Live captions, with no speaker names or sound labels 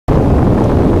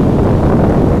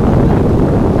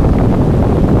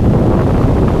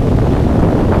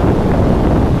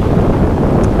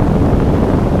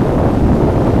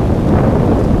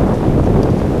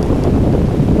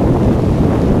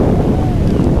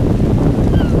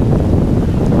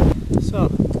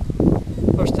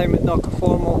time at knock a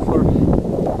formal for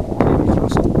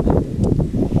Russell.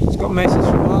 It's got a message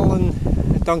from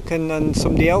Alan, Duncan and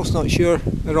somebody else, not sure.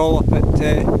 They're all up at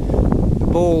the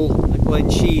bowl at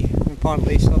Glen Shee, and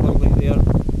partly southerly there.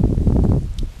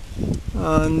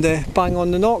 And bang on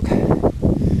the knock.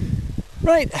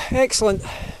 Right, excellent.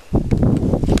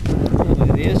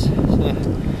 There he is. So,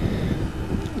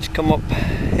 just come up,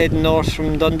 heading north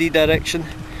from Dundee direction.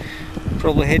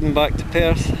 Probably heading back to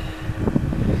Perth.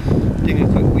 Doing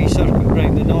a quick wee circuit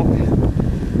round the knock.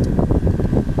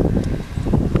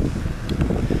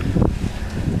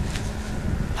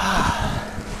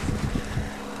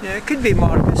 Yeah, it could be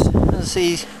Marcus, as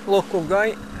he's local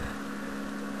guy.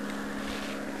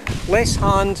 Less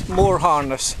hand, more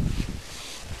harness.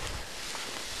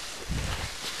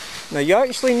 Now you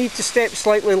actually need to step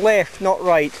slightly left, not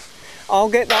right. I'll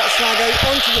get that snag out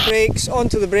onto the brakes,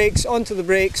 onto the brakes, onto the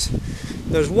brakes.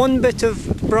 There's one bit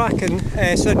of bracken,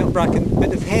 sorry not bracken,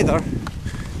 bit of heather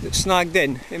that's snagged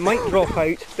in. It might drop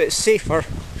out, but it's safer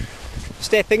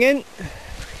stepping in,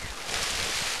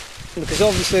 because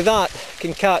obviously that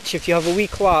can catch if you have a wee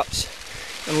collapse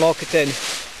and lock it in.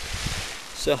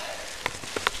 So,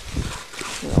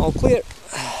 all clear.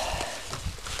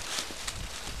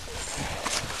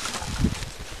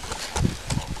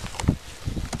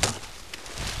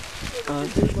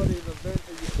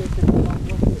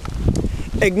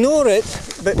 Ignore it,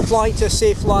 but fly to a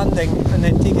safe landing and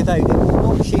then take it out. It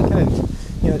will not shake out.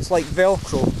 You know, it's like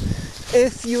Velcro.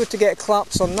 If you were to get a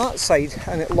collapse on that side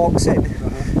and it locks in,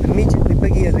 immediately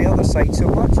big ear the other side so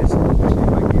it matches.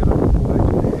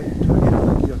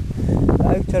 The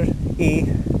outer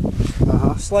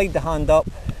A, slide the hand up,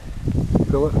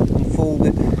 pull it, and fold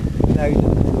it down.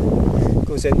 It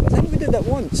goes in. I think we did that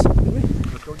once, didn't we?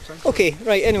 Okay,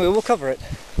 right, anyway, we'll cover it.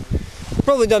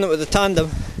 Probably done it with a tandem.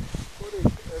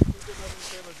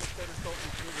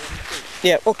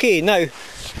 Yeah, okay, now,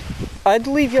 I'd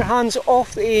leave your hands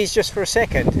off the A's just for a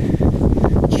second.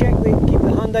 Check keep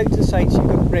the hand out to the side so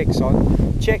you've got the brakes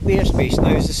on. Check the airspace.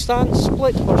 Now, is the stance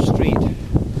split or straight?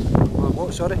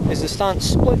 What, sorry? Is the stance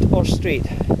split or straight?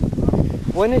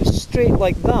 When it's straight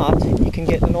like that, you can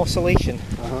get an oscillation.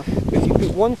 If you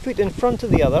put one foot in front of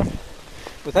the other,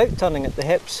 without turning at the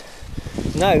hips,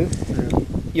 now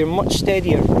you're much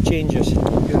steadier for changes.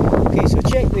 Okay, so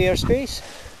check the airspace,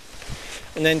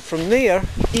 and then from there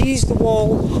ease the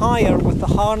wall higher with the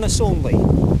harness only.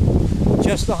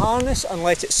 Just the harness, and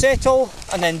let it settle,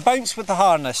 and then bounce with the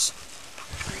harness.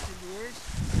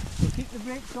 So keep the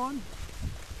brakes on,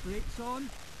 brakes on,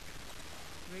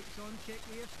 brakes on, check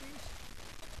the airspace.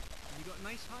 Have you got a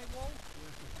nice high wall?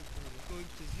 Going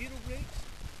to zero brakes.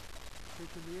 The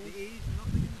A's,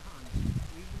 nothing in the hands.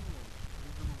 Leave them alone.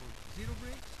 Leave them alone. Zero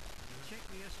brakes. Check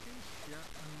the airspace.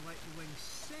 And let the wings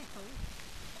settle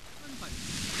and bounce.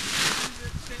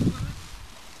 Set limit.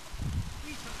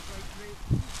 3 touch right brake.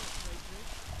 2 touch right brake.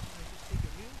 Now just take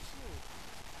it real slow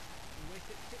and let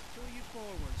it tiptoe you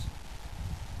forwards.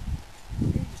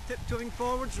 Okay, just tiptoeing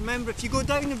forwards. Remember, if you go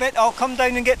down a bit, I'll come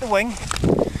down and get the wing.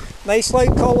 Nice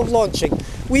loud call of launching.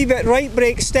 Wee bit right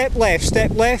brake, step left,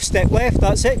 step left, step left,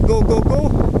 that's it, go, go, go.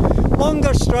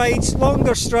 Longer strides,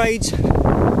 longer strides.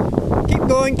 Keep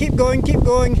going, keep going, keep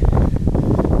going.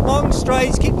 Long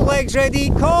strides, keep the legs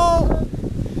ready, call.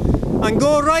 And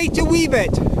go right a wee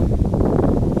bit.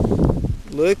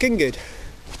 Looking good.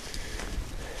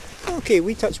 Okay,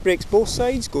 we touch brakes both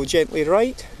sides, go gently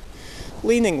right.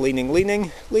 Leaning, leaning,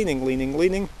 leaning, leaning, leaning,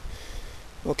 leaning.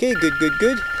 Okay, good, good,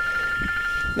 good.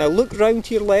 Now look round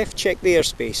to your left, check the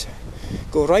airspace.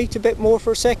 Go right a bit more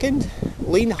for a second.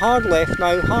 Lean hard left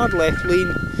now, hard left,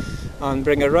 lean. And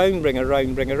bring around, bring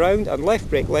around, bring around. And left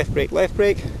brake, left brake, left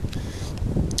brake.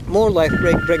 More left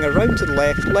brake, bring around to the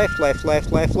left, left, left,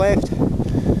 left, left, left.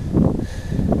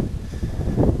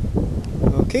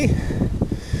 Okay.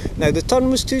 Now the turn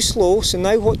was too slow, so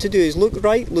now what to do is look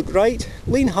right,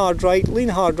 lean hard right, bring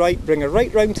her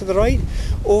right round to the right,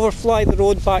 overfly the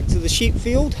road back to the sheep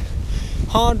field.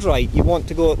 Hard right, you want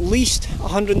to go at least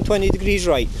 120 degrees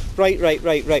right. Right, right,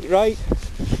 right, right, right.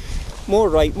 More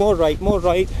right, more right, more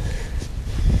right.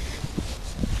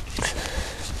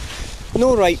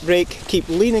 No right brake, keep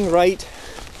leaning right.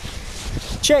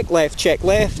 Check left, check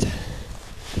left.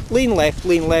 Lean left,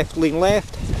 lean left, lean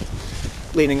left.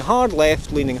 Leaning hard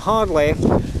left,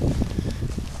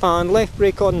 and left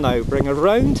brake on now. Bring her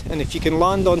round, and if you can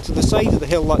land onto the side of the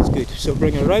hill, that's good. So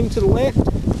bring her round to the left,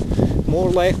 more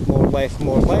left, more left,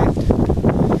 more left,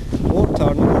 more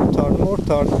turn, more turn, more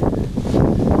turn.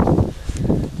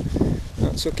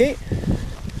 That's okay.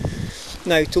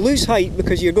 Now to lose height,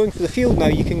 because you're going for the field now,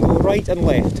 you can go right and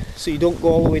left. So you don't go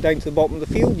all the way down to the bottom of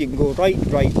the field, you can go right,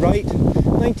 right, right,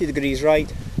 90 degrees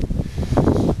right.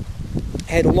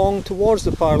 Head along towards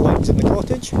the power lines in the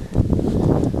cottage.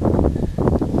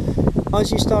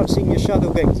 As you start seeing your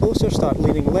shadow getting closer, start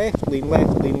leaning left, lean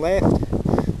left, lean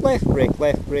left. Left brake,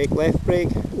 left brake, left brake,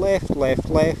 left, left,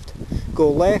 left. Go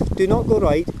left, do not go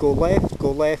right, go left,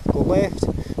 go left, go left.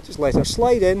 Just let her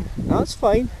slide in, that's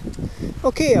fine.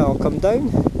 Okay, I'll come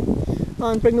down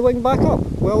and bring the wing back up.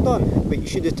 Well done, but you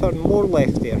should have turned more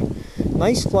left there.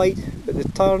 Nice flight, but the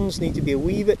turns need to be a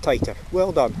wee bit tighter.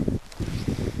 Well done.